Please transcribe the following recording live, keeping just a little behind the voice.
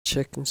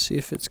check and see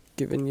if it's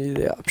giving you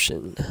the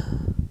option.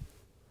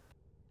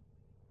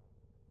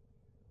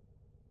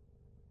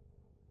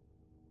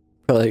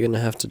 Probably gonna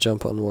have to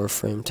jump on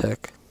Warframe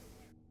Tech.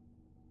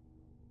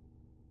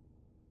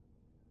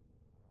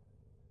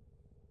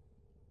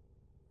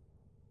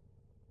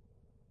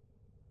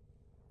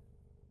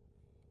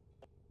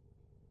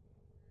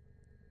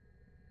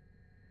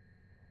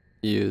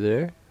 You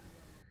there?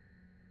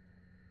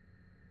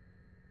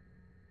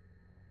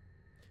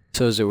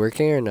 So is it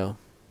working or no?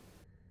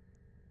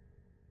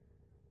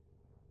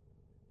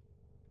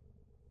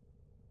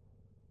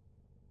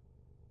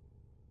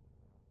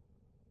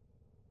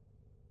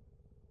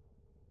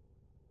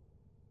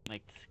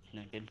 Like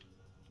disconnected.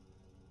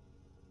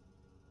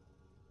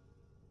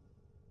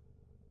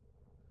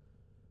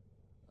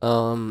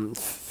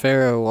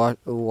 Pharaoh,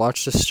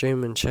 watch the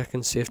stream and check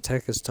and see if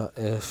Tech's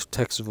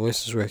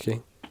voice is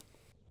working.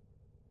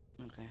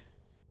 Okay.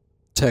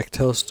 Tech,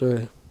 tell a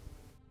story.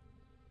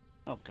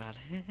 Oh god.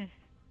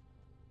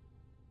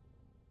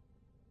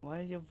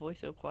 Why is your voice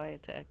so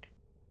quiet, Tech?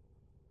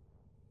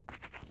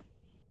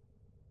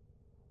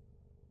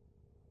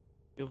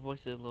 Your voice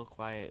is a little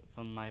quiet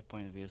from my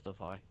point of view so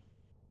far.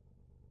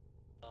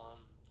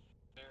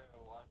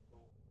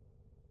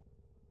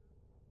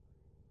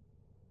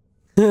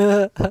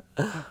 Oh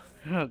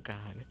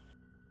god.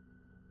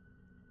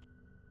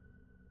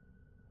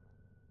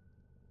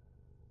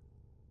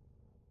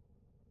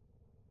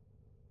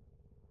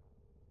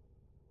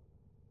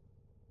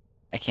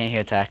 I can't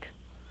hear Tech.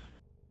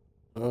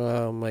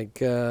 Oh my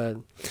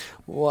god.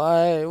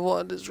 Why?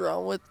 What is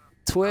wrong with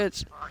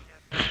Twitch?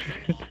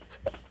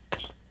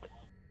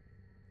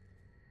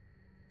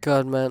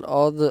 God, man,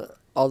 all the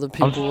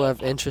people who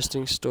have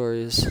interesting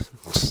stories.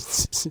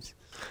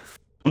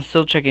 I'm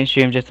still checking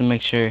stream just to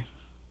make sure.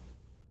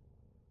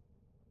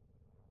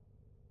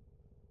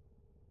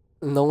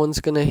 No one's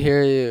gonna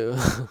hear you.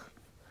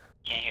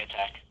 Can't hear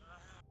Tech.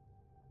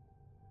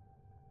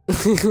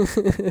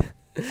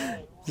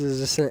 This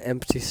is just an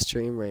empty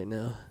stream right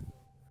now.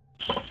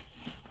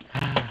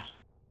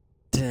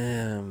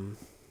 Damn.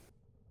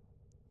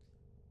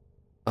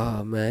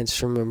 Oh man, I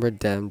just remember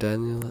damn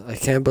Daniel. I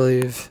can't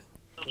believe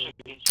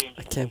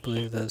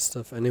that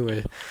stuff.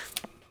 Anyway,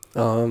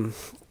 well,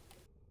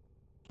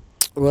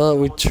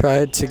 we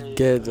tried to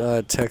get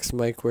text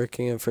mic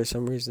working and for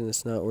some reason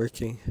it's not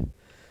working.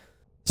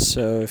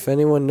 So if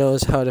anyone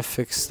knows how to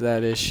fix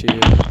that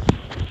issue,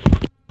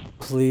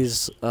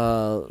 please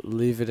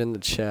leave it in the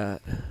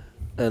chat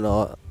and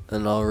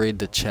I'll read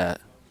the chat.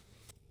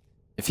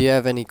 If you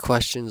have any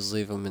questions,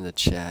 leave them in the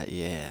chat.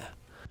 Yeah.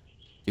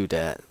 Do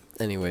that.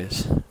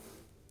 Anyways.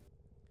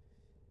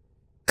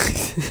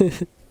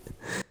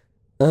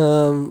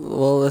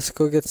 Well, let's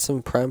go get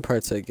some prime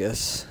parts, I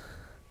guess.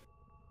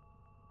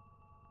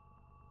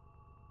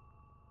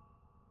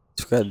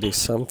 Just gotta do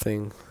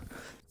something.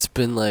 It's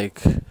been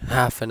like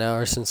half an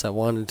hour since I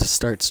wanted to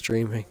start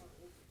streaming.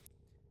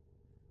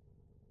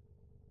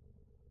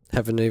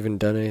 Haven't even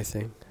done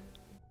anything.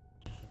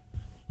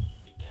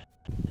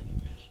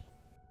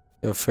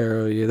 Yo,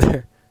 Pharaoh, you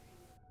there?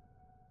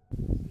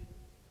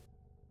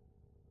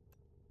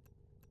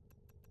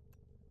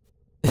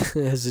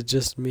 Is it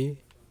just me?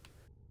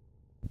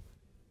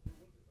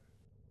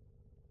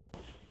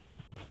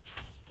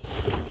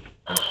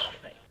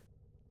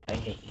 I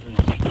hate you.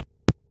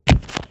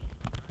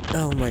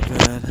 Oh my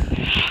god.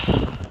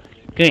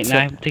 Good, now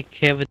I have to take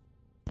care of it.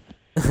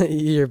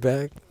 You're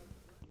back?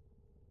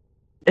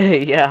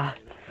 Yeah.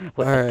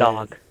 With the Alright.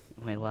 dog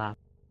in my lap.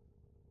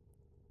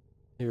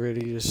 You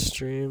ready to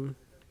stream?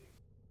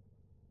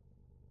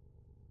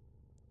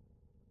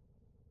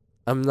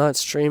 I'm not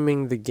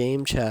streaming the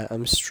game chat,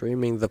 I'm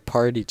streaming the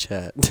party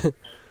chat.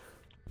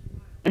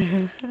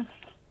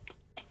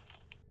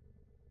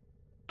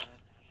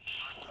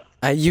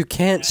 You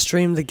can't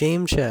stream the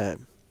game chat.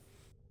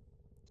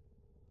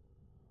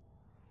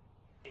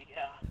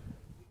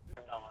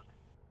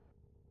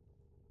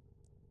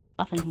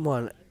 Come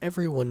on,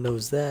 everyone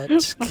knows that.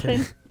 Just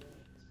kidding.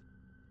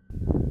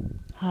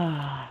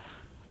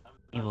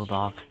 Evil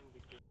dog.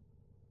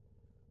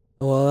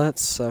 Well, that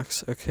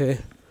sucks. Okay.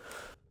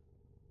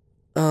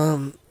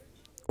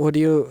 What do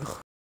you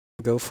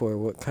go for?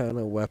 What kind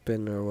of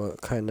weapon or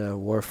what kind of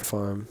war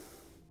farm?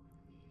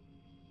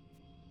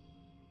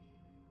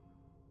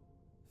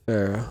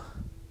 Pharaoh.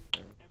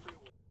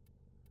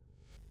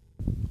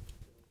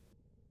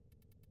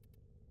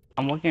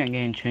 I'm working on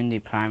getting Trinity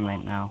Prime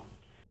right now.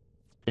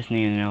 Just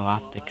need to know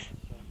optics.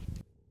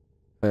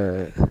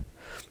 Alright.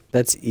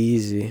 That's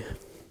easy.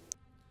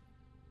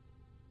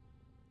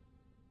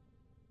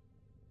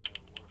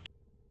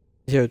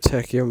 Yo,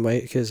 Tech, your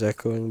mic is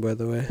echoing, by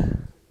the way.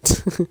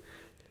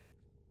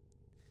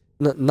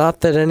 Not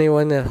that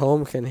anyone at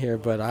home can hear,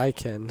 but I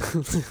can.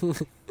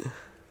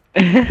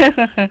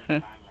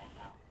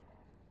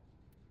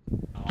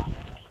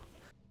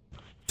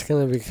 It's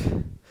gonna be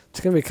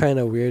kind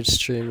of weird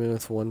streaming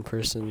with one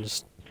person,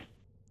 just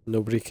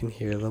nobody can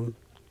hear them.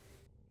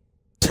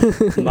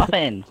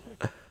 Muffin!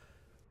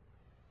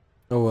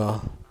 Oh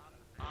well.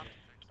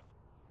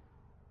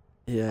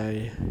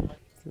 Yeah,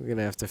 We're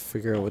gonna have to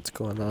figure out what's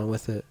going on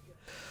with it.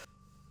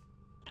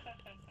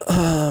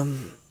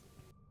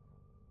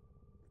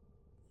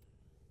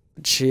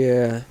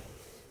 Yeah.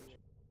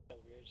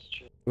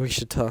 We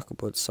should talk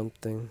about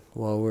something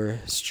while we're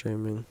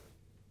streaming.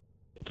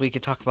 We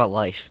could talk about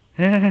life.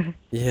 Yeah,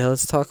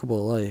 let's talk about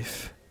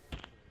life.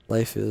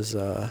 Life is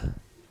No,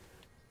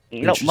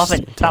 interesting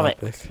Muffin, stop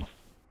topic. Life.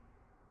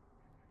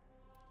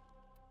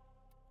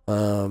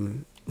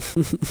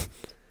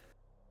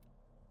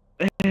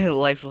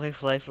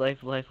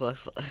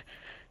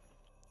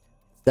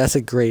 That's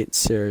a great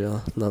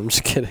cereal. No, I'm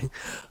just kidding.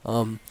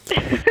 I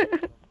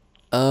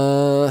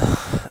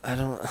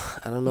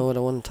don't know what I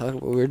want to talk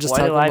about. We were just Why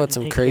do talking I have about to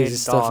some take care of crazy the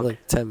stuff dog?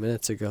 like 10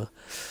 minutes ago.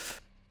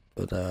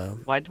 But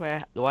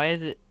Why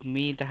is it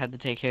me that had to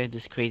take care of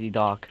this crazy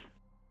dog?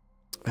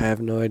 I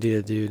have no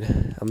idea,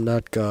 dude. I'm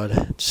not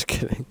God. Just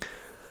kidding.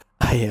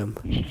 I am.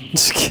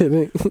 Just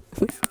kidding.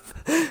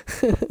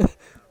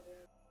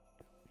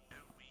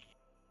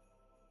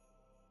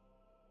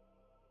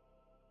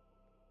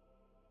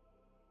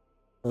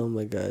 Oh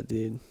my god,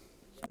 dude.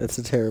 That's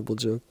a terrible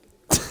joke.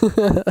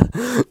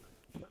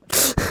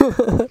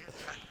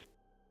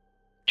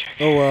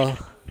 Oh well.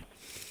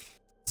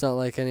 It's not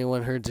like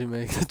anyone heard you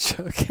make the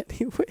joke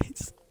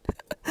anyways.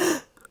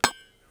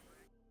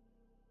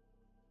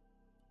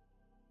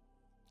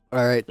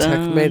 Alright,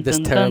 Tech made this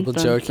terrible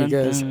joke, you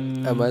guys.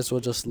 I might as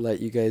well just let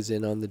you guys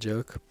in on the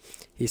joke.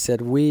 He said,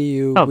 Wii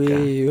U, Oh,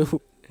 Wii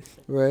U.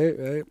 Right?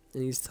 And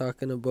he's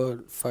talking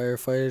about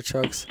firefighter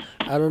trucks.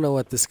 I don't know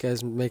what this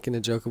guy's making a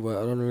joke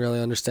about. I don't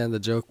really understand the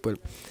joke, but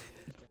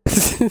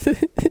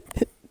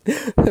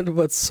that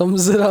about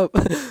sums it up.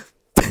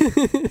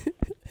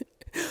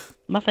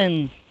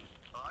 Muffin.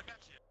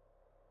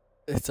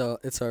 It's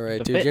alright,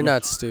 The dude. You're fitness.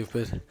 not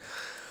stupid.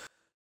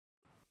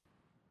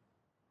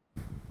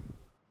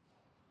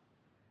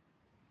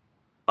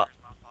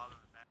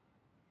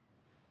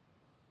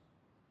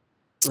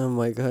 Oh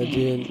my god,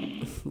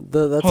 dude.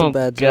 That's a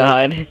bad joke.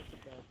 God.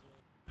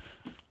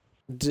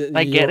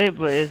 I get it,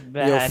 but it's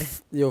bad.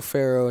 Yo,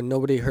 Pharaoh,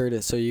 nobody heard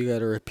it, so you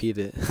gotta repeat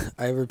it.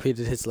 I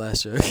repeated his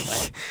last joke.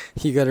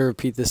 You gotta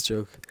repeat this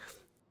joke.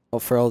 Oh,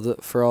 for all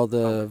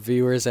the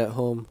viewers at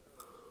home.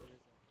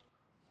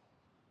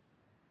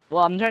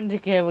 Well, I'm trying to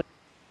take care of,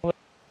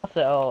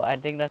 so I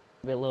think that's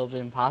a little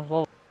bit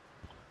impossible.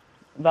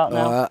 About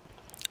now.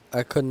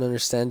 I couldn't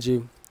understand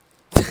you.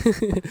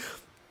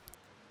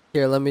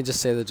 Here, let me just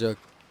say the joke.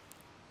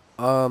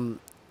 What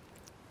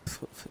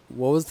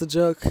was the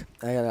joke?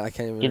 I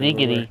can't even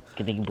remember.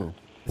 Giddy boo.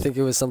 I think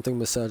it was something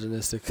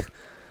misogynistic.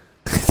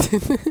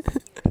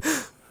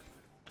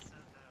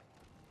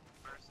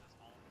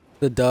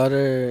 The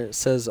daughter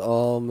says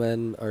all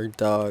men are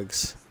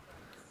dogs.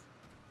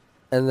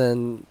 And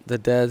then the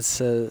dad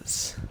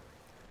says...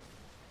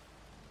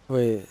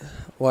 Wait,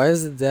 why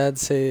does the dad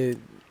say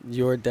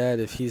your dad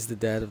if he's the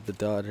dad of the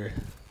daughter?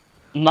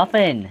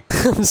 Muffin!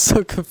 I'm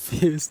so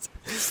confused.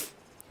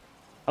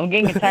 I'm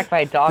getting attacked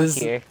by a dog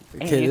here.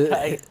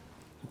 Okay,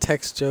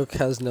 text joke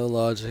has no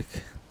logic.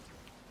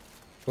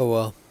 Oh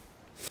well.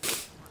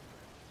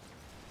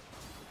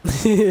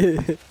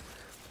 It's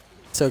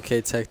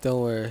okay, Tech,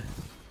 don't worry.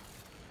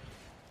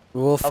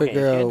 We'll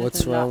figure out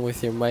what's wrong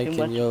with your mic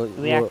and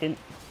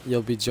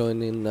you'll be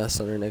joining us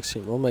on our next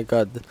stream. Oh my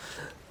god, the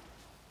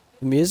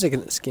music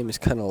in this game is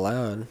kind of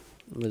loud.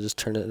 I'm gonna just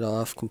turn it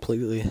off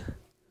completely.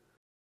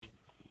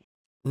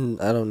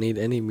 I don't need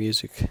any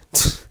music.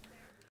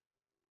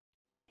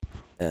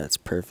 Yeah, it's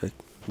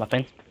perfect.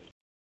 Muffin,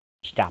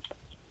 stop.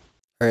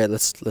 All right,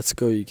 let's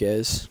go, you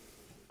guys.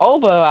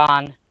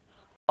 Oberon.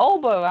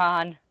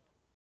 Oberon.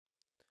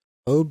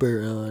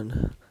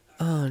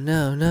 Oh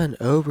no, not an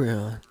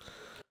Oberon.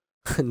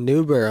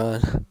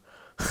 Nuberon.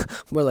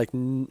 more like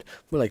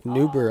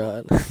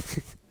Nuberon.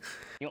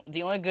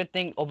 The only good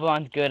thing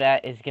Oberon's good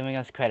at is giving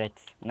us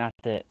credits. Not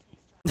it.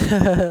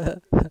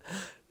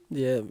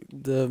 Yeah,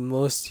 the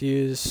most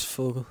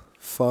useful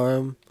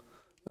farm.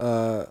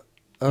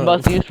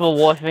 Most useful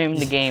Warframe in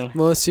the game.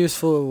 Most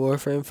useful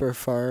Warframe for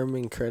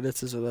farming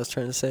credits is what I was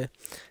trying to say.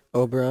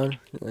 Oberon,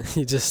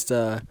 you just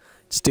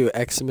do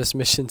Xmas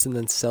missions and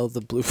then sell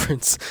the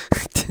blueprints.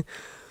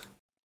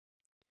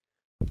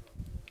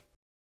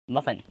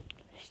 Muffin,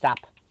 stop.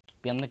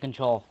 Be under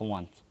control for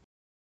once.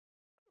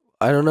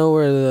 I don't know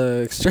where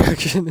the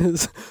extraction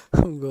is.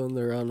 I'm going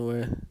the wrong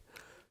way.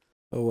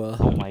 Oh well.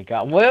 Oh my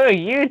god, where are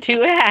you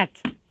two at?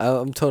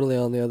 I'm totally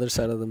on the other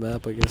side of the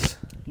map, I guess.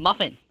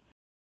 Muffin,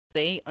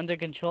 stay under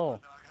control.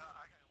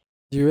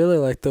 You really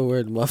like the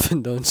word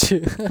muffin, don't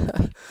you?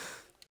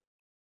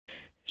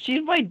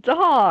 She's my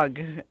dog.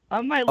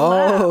 On my lap.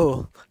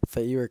 Oh, I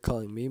thought you were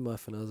calling me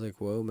muffin. I was like,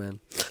 whoa, man.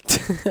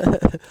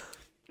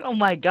 Oh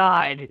my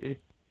god.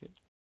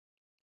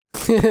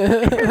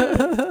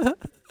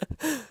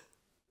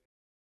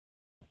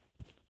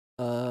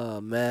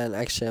 Man,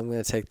 actually I'm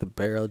gonna take the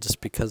barrel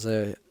just because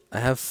I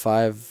have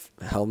 5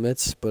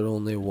 helmets but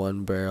only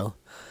 1 barrel.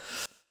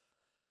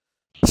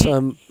 So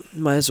I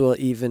might as well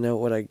even out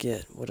what I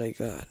got.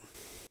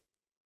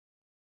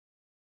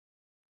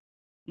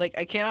 Like,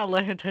 I cannot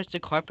let him touch the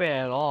carpet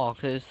at all,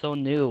 because it's so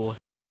new.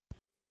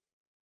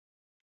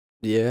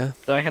 Yeah.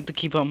 So I have to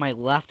keep it on my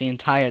left the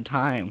entire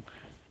time.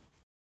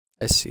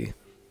 I see.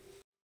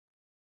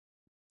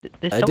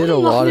 I did a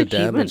lot of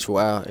damage.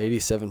 Wow,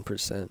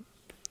 87%.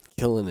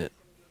 Killing it.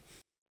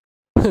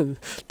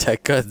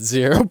 Tech got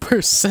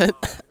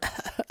 0%.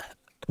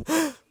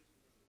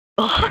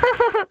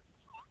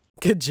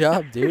 Good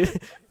job, dude.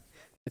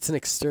 It's an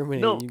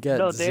exterminator. No, you got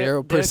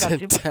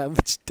 0%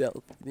 damage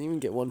dealt. You didn't even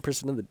get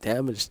 1% of the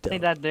damage dealt. Say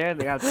that there,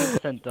 they got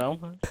 2% though.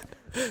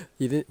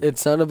 You didn't,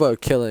 it's not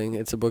about killing,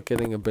 it's about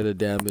getting a bit of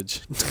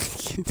damage.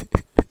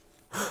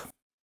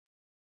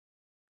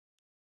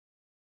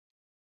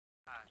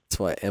 That's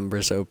why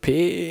Ember's OP.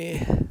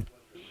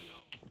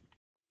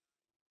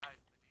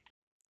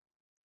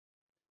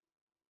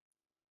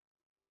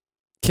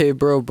 Okay,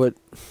 bro, but...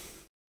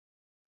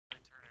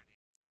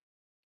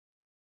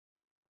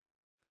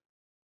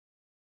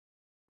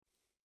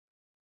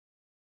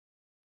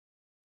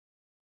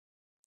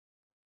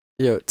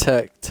 Yo,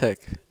 Tech.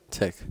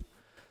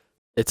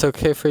 It's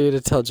okay for you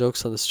to tell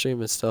jokes on the stream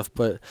and stuff,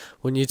 but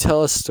when you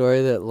tell a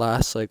story that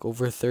lasts like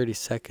over 30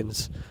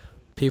 seconds,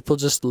 people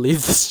just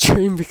leave the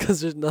stream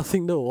because there's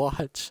nothing to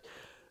watch.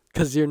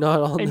 Because you're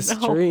not on the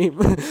stream.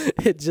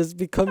 It just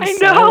becomes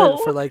silent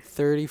for like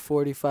 30,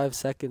 45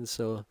 seconds.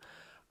 So,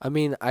 I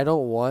mean, I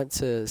don't want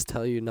to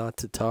tell you not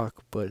to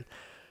talk, but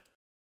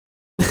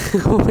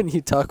when you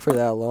talk for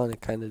that long,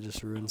 it kind of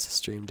just ruins the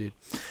stream, dude.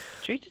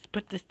 Should we just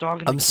put this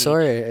dog in I'm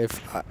sorry.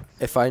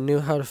 If I knew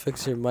how to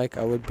fix your mic,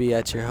 I would be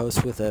at your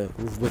house with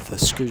a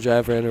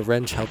screwdriver and a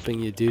wrench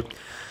helping you, dude.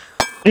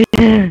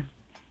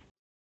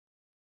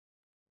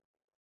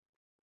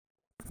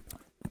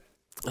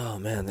 Oh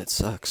man, that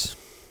sucks.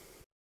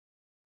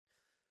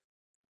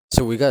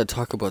 So we gotta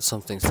talk about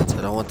something since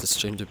I don't want the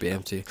stream to be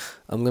empty.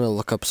 I'm gonna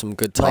look up some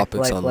good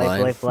topics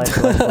online.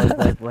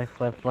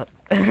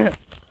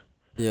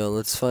 Yo,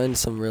 let's find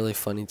some really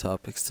funny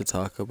topics to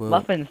talk about.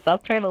 Muffin,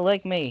 stop trying to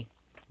lick me.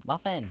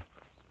 Muffin.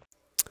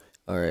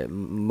 Alright,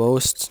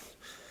 most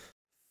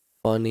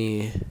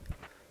funny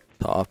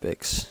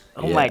topics.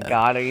 Oh my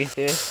god, are you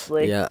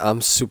seriously? Yeah,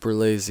 I'm super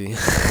lazy.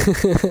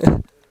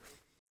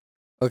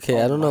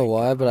 Okay, I don't know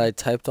why, but I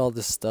typed all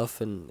this stuff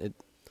and it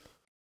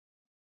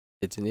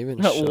didn't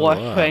even show what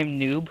up. frame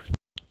noob?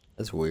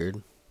 That's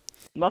weird.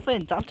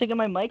 Muffin, stop taking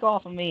my mic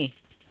off of me.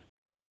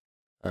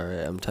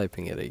 Alright, I'm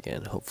typing it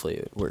again. Hopefully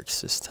it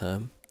works this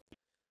time.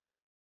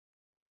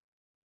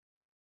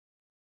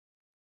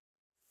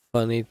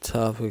 Funny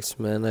topics,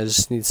 man. I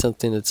just need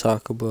something to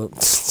talk about.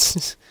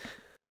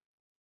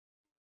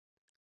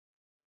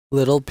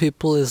 Little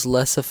people is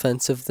less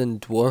offensive than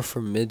dwarf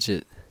or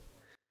midget.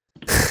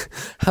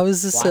 How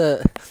is this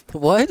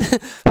what?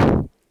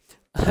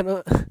 I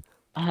don't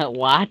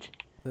what?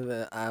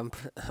 I'm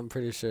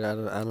pretty sure I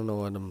don't know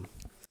what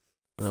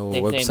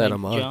website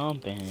I'm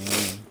on.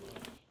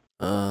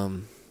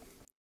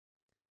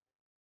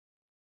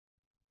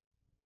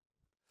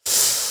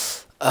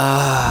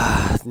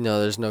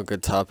 No, there's no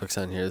good topics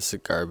on here. This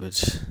is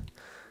garbage.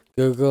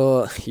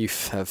 Google, you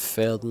have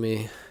failed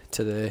me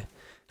today.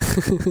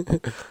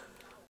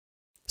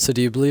 So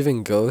do you believe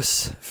in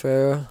ghosts,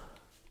 Pharaoh?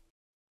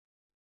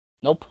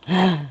 Nope.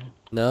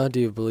 No, do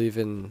you believe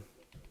in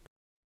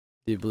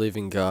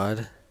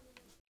God?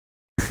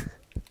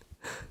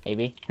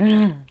 Maybe.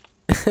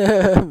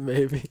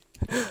 Maybe.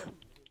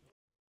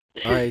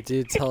 Alright,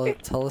 dude,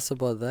 tell us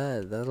about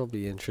that. That'll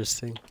be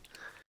interesting.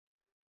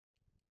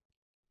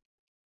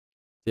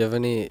 Do you have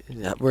any?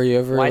 Were you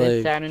ever Why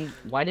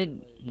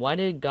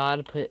did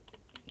God put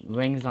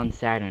rings on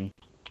Saturn?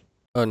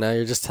 Oh, now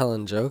you're just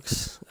telling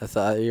jokes? I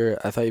thought you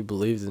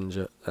believed in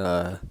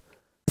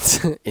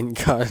in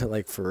God,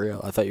 like for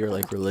real. I thought you were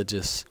like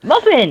religious.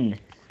 Muffin.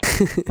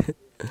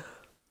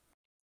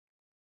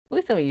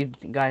 Please tell me you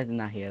guys did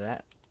not hear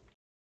that.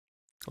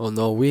 Oh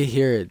no, we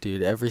hear it,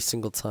 dude, every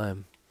single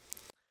time.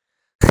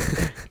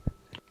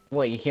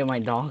 What, you hear my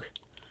dog?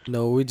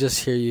 No, we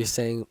just hear you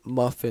saying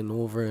muffin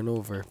over and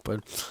over,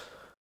 but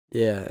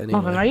yeah,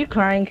 anyway. Muffin, are you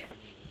crying?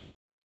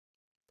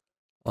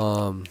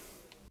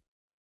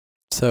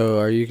 So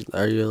are you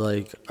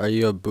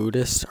a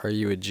Buddhist? Are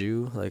you a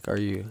Jew? Like are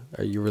you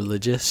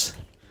religious?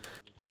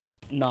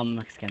 No, I'm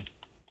Mexican.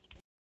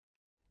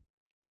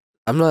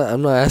 I'm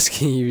not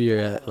asking you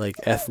your like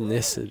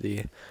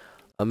ethnicity.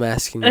 I'm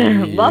asking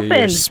you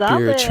your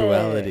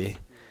spirituality.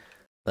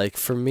 Like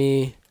for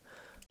me,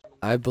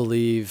 I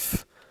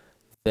believe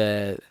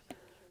that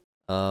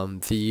the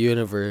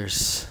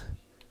universe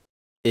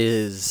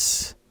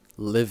is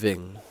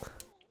living,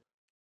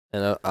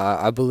 and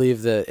I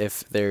believe that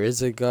if there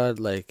is a God,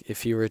 like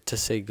if you were to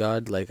say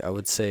God, like I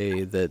would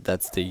say that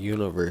that's the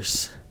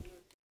universe.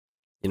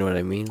 You know what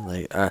I mean?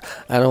 Like I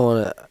don't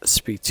want to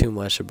speak too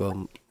much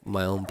about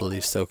my own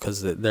beliefs though,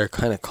 because they're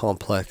kind of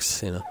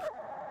complex, you know.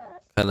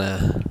 Kind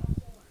of.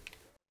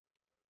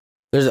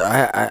 There's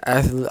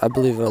I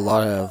believe in a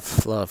lot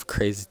of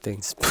crazy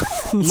things.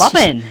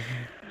 Muffin.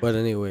 But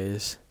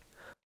anyways,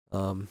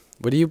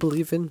 what do you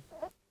believe in?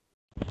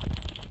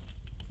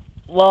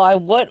 Well, I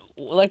would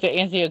like to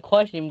answer your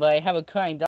question, but I have a crying dog.